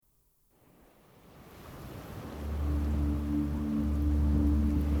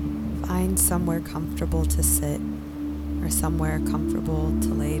Find somewhere comfortable to sit or somewhere comfortable to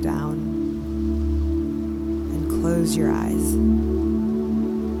lay down and close your eyes.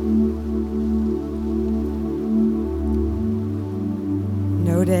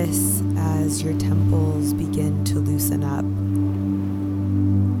 Notice as your temples begin to loosen up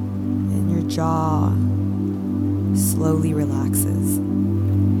and your jaw slowly relaxes.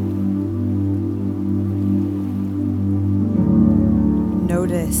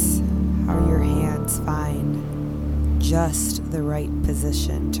 Notice how your hands find just the right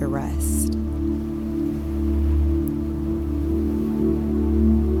position to rest.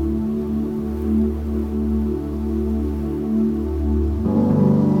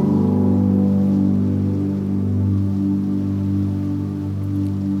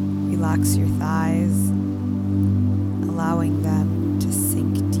 Relax your thighs, allowing them to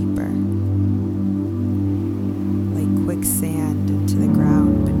sink deeper, like quicksand into the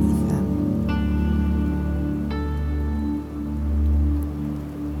ground beneath them.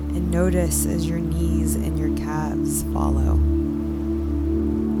 And notice as your knees and your calves follow.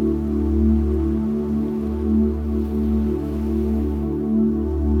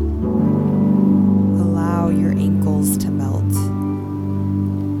 Allow your ankles to melt.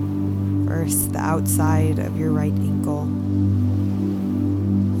 First, the outside of your right ankle,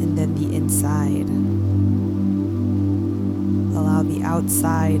 and then the inside. Allow the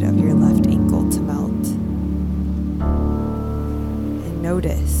outside of your left ankle to melt. And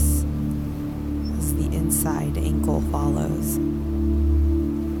notice as the inside ankle follows.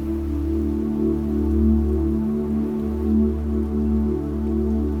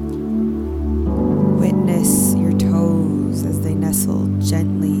 Witness your toes as they nestle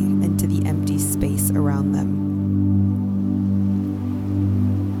gently into the empty space around them.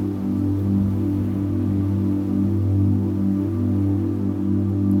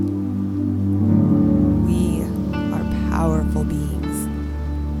 We are powerful beings.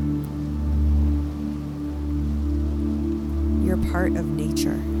 You're part of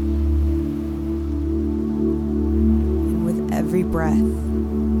nature. And with every breath,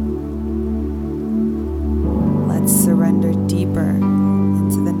 let's surrender deeper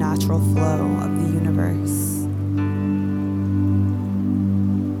into the natural flow of the universe.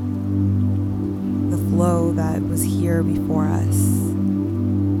 The flow that was here before us,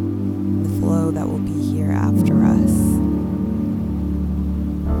 the flow that will be here after us.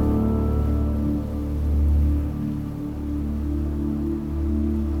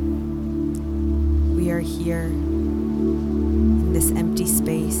 We are here in this empty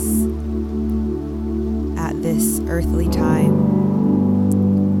space at this earthly time,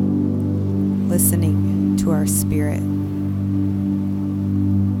 listening to our spirit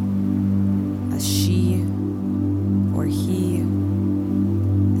as she or he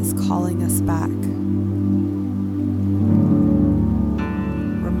is calling us back,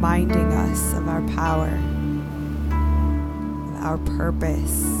 reminding us of our power, of our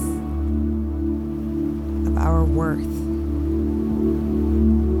purpose, of our worth.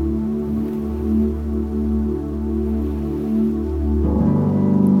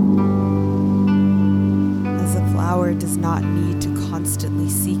 Does not need to constantly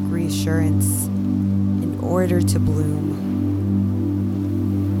seek reassurance in order to bloom.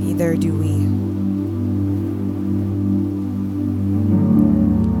 Neither do we.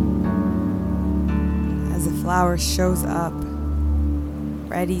 As a flower shows up,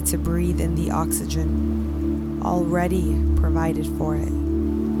 ready to breathe in the oxygen already provided for it,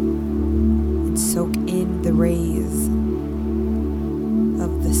 and soak in the rays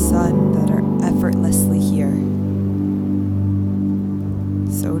of the sun that are effortlessly here.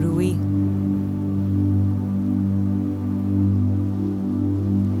 So do we.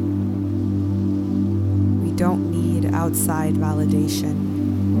 We don't need outside validation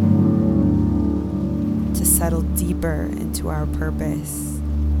to settle deeper into our purpose.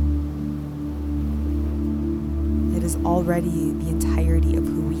 It is already the entirety of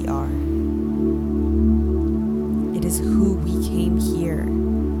who we are. It is who we came here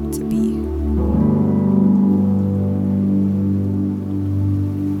to be.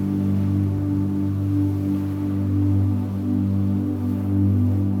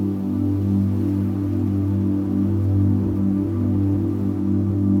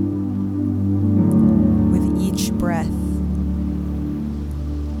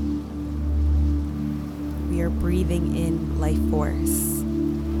 Breathing in life force.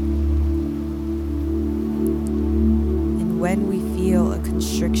 And when we feel a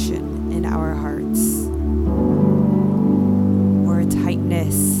constriction in our hearts or a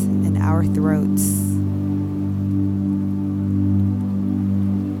tightness in our throats,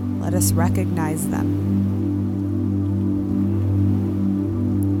 Let us recognize them.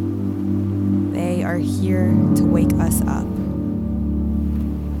 They are here to wake us up.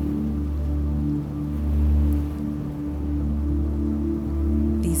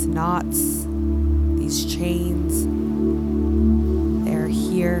 These knots, these chains, they are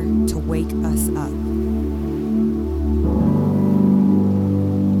here to wake us up.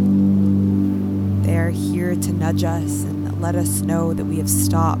 They are here to nudge us and let us know that we have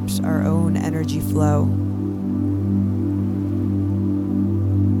stopped our own energy flow.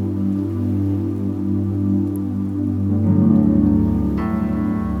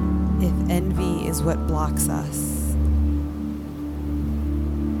 If envy is what blocks us,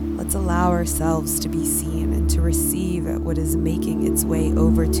 let's allow ourselves to be seen and to receive what is making its way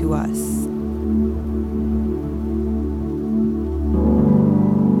over to us.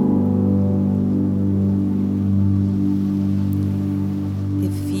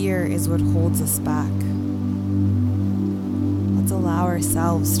 Is what holds us back. Let's allow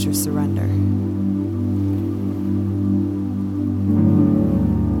ourselves to surrender.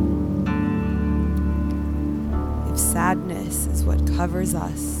 If sadness is what covers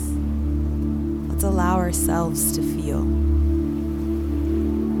us, let's allow ourselves to feel.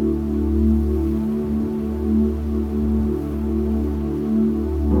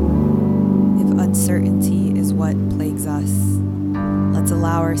 If uncertainty is what plagues us, let's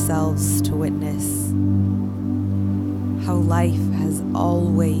allow ourselves to witness how life has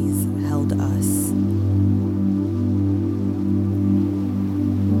always held us.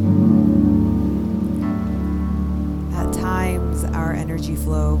 At times, our energy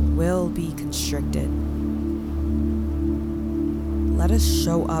flow will be constricted. Let us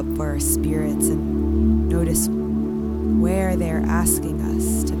show up for our spirits and notice where they are asking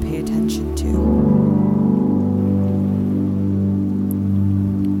us to pay attention to.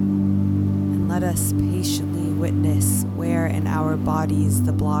 Let us patiently witness where in our bodies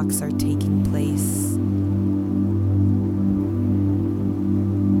the blocks are taking place.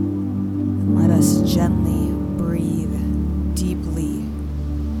 And let us gently breathe deeply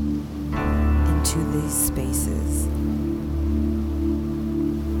into these spaces.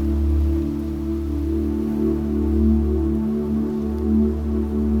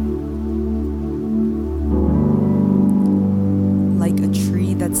 Like a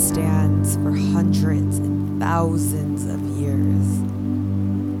tree that stands for hundreds and thousands of years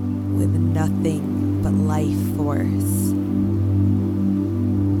with nothing but life force,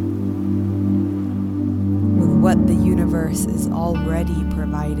 with what the universe is already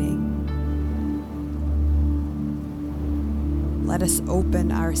providing. Let us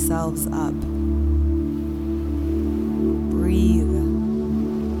open ourselves up. Breathe.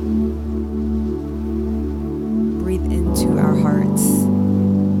 Breathe into our hearts.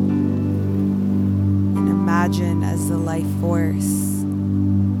 Imagine as the life force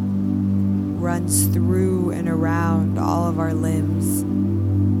runs through and around all of our limbs,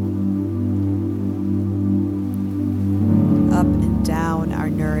 up and down our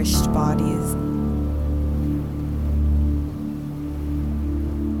nourished bodies.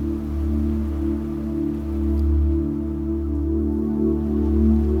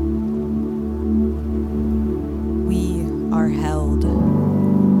 We are held.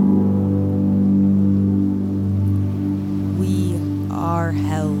 Are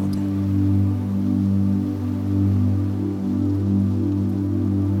held.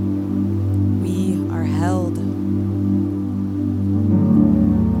 We are held.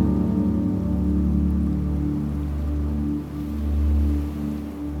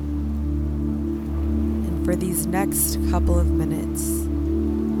 And for these next couple of minutes,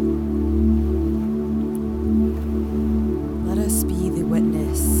 let us be the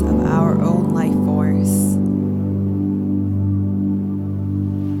witness of our own life force.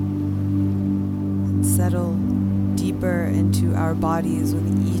 Settle deeper into our bodies with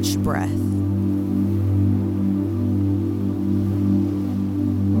each breath.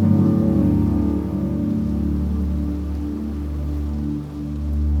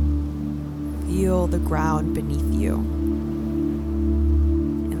 Feel the ground beneath you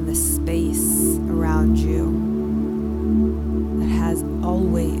and the space around you that has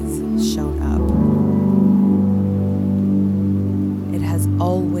always shown up. It has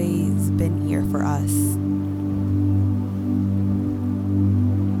always been here for us.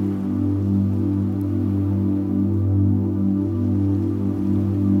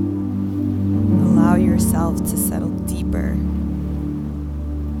 Allow yourself to settle deeper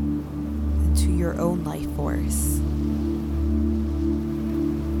into your own life force,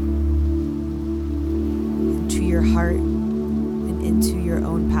 into your heart, and into your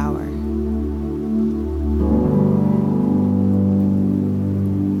own power.